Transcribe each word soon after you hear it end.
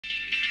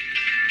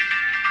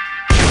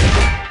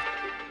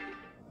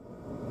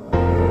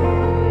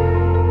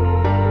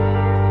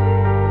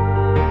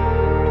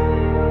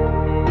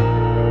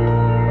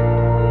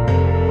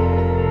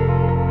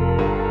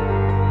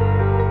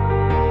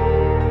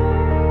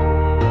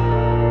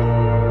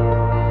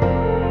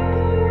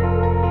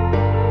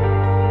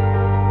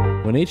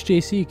When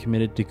HJC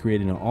committed to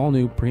creating an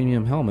all-new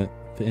premium helmet,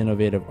 the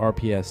innovative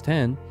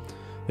RPHA-10,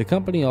 the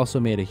company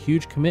also made a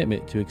huge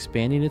commitment to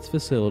expanding its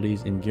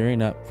facilities and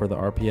gearing up for the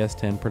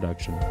RPHA-10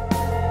 production.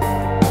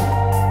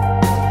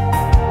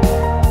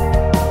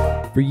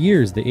 For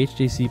years, the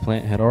HJC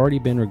plant had already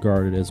been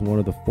regarded as one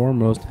of the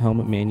foremost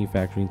helmet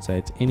manufacturing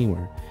sites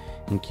anywhere,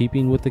 in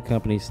keeping with the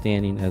company's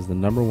standing as the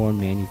 #1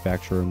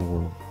 manufacturer in the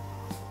world.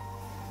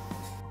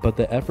 But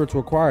the efforts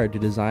required to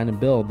design and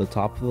build the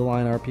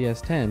top-of-the-line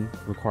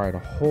RPHA-10 required a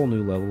whole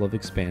new level of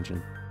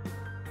expansion.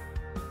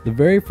 The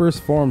very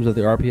first forms of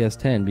the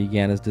RPHA-10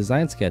 began as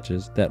design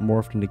sketches that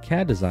morphed into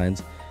CAD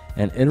designs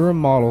and interim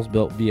models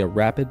built via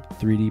rapid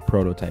 3D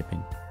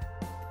prototyping.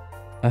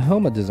 A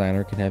helmet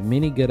designer can have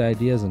many good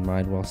ideas in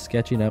mind while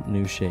sketching up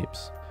new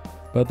shapes,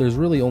 but there's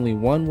really only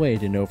one way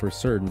to know for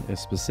certain if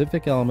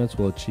specific elements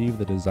will achieve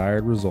the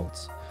desired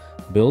results.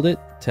 Build it,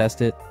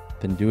 test it,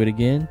 then do it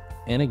again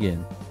and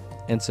again.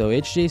 And so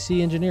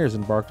HJC engineers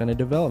embarked on a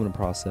development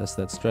process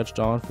that stretched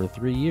on for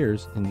 3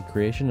 years in the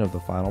creation of the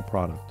final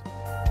product.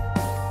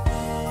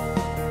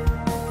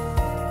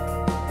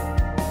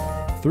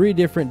 3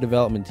 different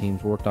development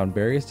teams worked on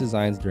various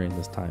designs during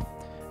this time,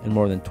 and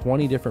more than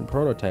 20 different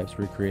prototypes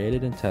were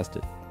created and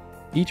tested.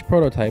 Each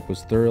prototype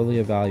was thoroughly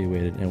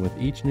evaluated, and with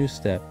each new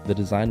step, the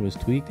design was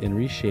tweaked and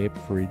reshaped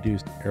for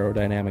reduced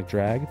aerodynamic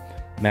drag,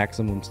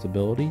 maximum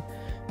stability,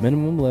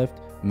 minimum lift,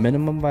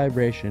 minimum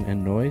vibration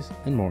and noise,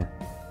 and more.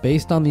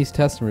 Based on these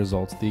testing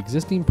results, the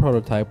existing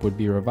prototype would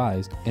be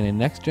revised, and a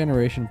next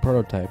generation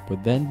prototype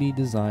would then be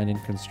designed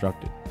and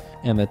constructed,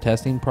 and the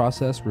testing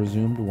process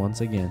resumed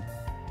once again.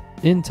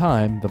 In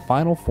time, the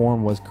final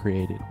form was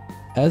created.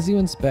 As you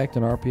inspect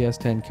an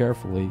RPHA-10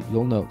 carefully,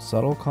 you'll note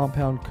subtle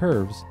compound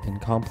curves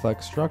and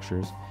complex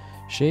structures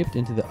shaped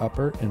into the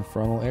upper and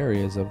frontal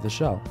areas of the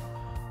shell.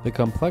 The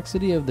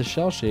complexity of the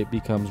shell shape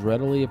becomes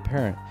readily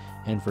apparent,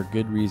 and for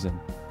good reason.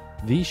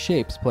 These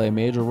shapes play a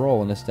major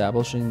role in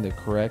establishing the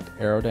correct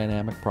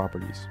aerodynamic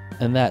properties.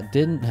 And that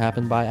didn't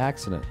happen by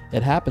accident.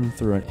 It happened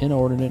through an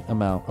inordinate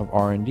amount of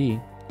R&D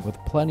with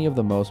plenty of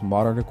the most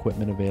modern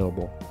equipment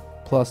available,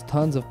 plus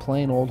tons of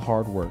plain old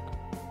hard work.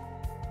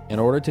 In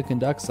order to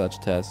conduct such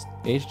tests,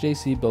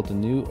 HJC built a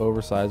new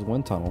oversized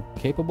wind tunnel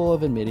capable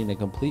of admitting a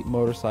complete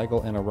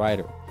motorcycle and a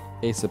rider,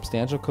 a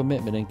substantial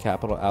commitment in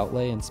capital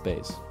outlay and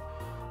space.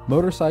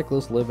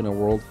 Motorcyclists live in a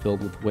world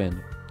filled with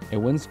wind, a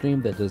wind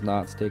stream that does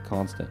not stay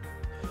constant.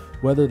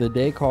 Whether the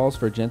day calls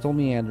for gentle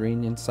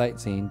meandering and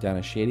sightseeing down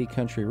a shady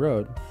country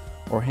road,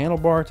 or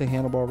handlebar to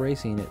handlebar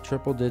racing at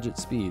triple-digit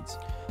speeds,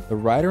 the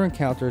rider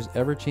encounters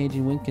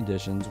ever-changing wind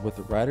conditions with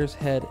the rider's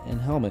head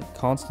and helmet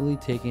constantly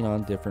taking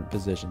on different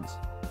positions.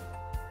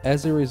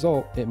 As a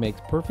result, it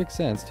makes perfect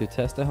sense to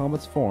test a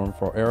helmet's form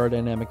for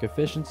aerodynamic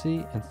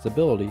efficiency and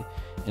stability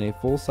in a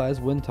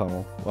full-size wind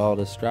tunnel while it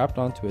is strapped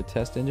onto a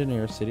test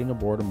engineer sitting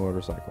aboard a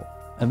motorcycle.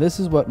 And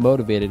this is what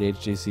motivated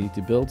HJC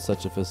to build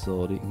such a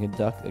facility and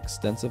conduct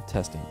extensive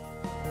testing.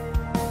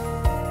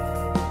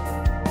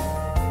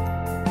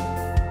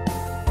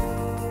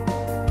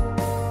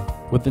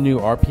 With the new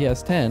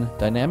RPHA-10,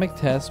 dynamic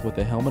tests with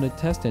a helmeted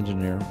test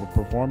engineer were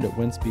performed at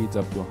wind speeds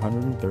up to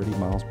 130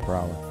 miles per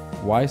hour.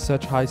 Why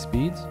such high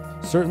speeds?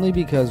 Certainly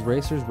because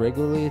racers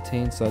regularly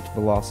attain such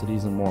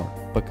velocities and more.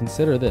 But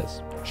consider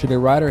this. Should a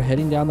rider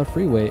heading down the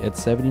freeway at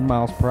 70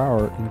 miles per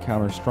hour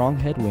encounter strong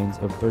headwinds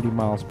of 30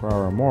 miles per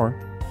hour or more,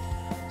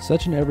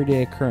 such an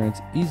everyday occurrence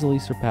easily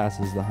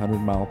surpasses the 100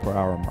 mile per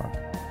hour mark,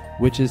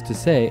 which is to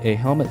say a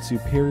helmet's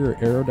superior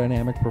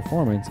aerodynamic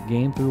performance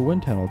gained through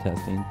wind tunnel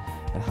testing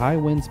at high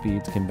wind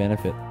speeds can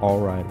benefit all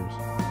riders.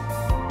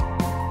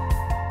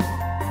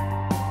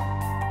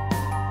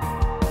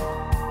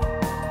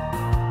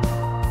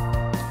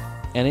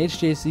 And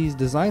HJC's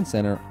Design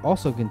Center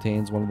also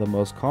contains one of the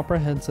most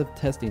comprehensive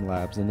testing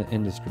labs in the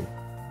industry.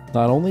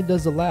 Not only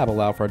does the lab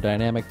allow for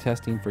dynamic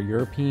testing for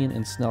European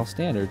and Snell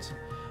standards,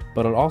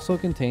 but it also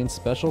contains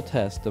special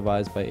tests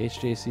devised by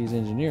HJC's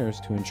engineers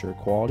to ensure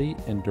quality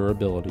and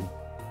durability.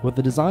 With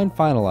the design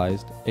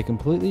finalized, a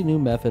completely new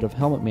method of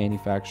helmet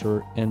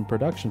manufacture and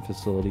production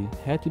facility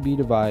had to be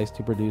devised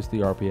to produce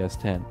the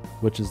RPHA-10,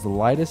 which is the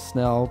lightest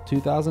Snell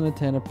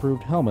 2010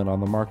 approved helmet on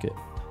the market.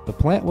 The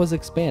plant was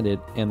expanded,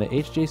 and the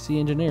HJC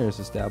engineers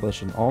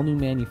established an all-new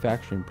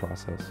manufacturing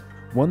process,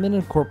 one that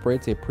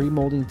incorporates a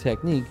pre-molding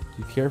technique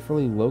to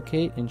carefully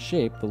locate and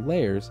shape the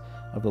layers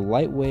of the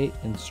lightweight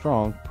and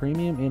strong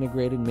premium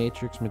integrated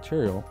matrix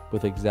material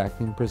with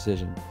exacting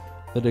precision.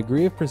 The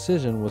degree of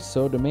precision was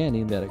so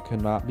demanding that it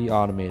could not be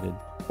automated.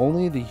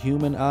 Only the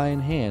human eye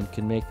and hand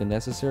can make the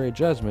necessary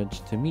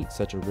judgment to meet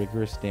such a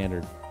rigorous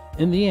standard.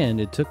 In the end,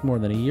 it took more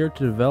than a year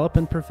to develop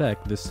and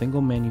perfect this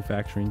single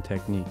manufacturing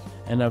technique,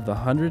 and of the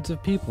hundreds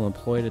of people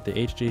employed at the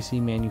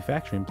HJC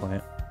manufacturing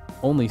plant,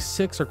 only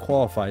 6 are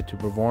qualified to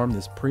perform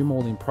this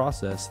pre-molding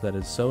process that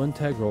is so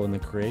integral in the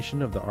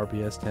creation of the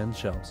RPHA-10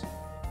 shells.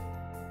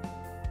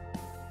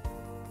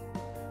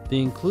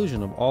 The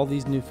inclusion of all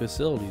these new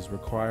facilities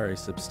require a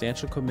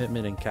substantial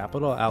commitment in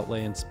capital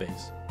outlay and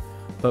space.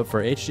 But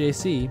for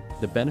HJC,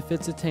 the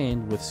benefits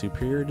attained with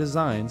superior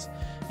designs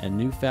and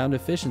newfound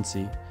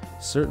efficiency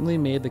certainly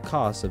made the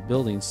cost of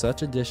building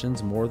such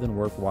additions more than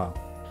worthwhile,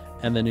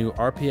 and the new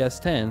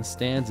RPHA-10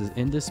 stands as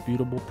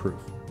indisputable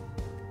proof.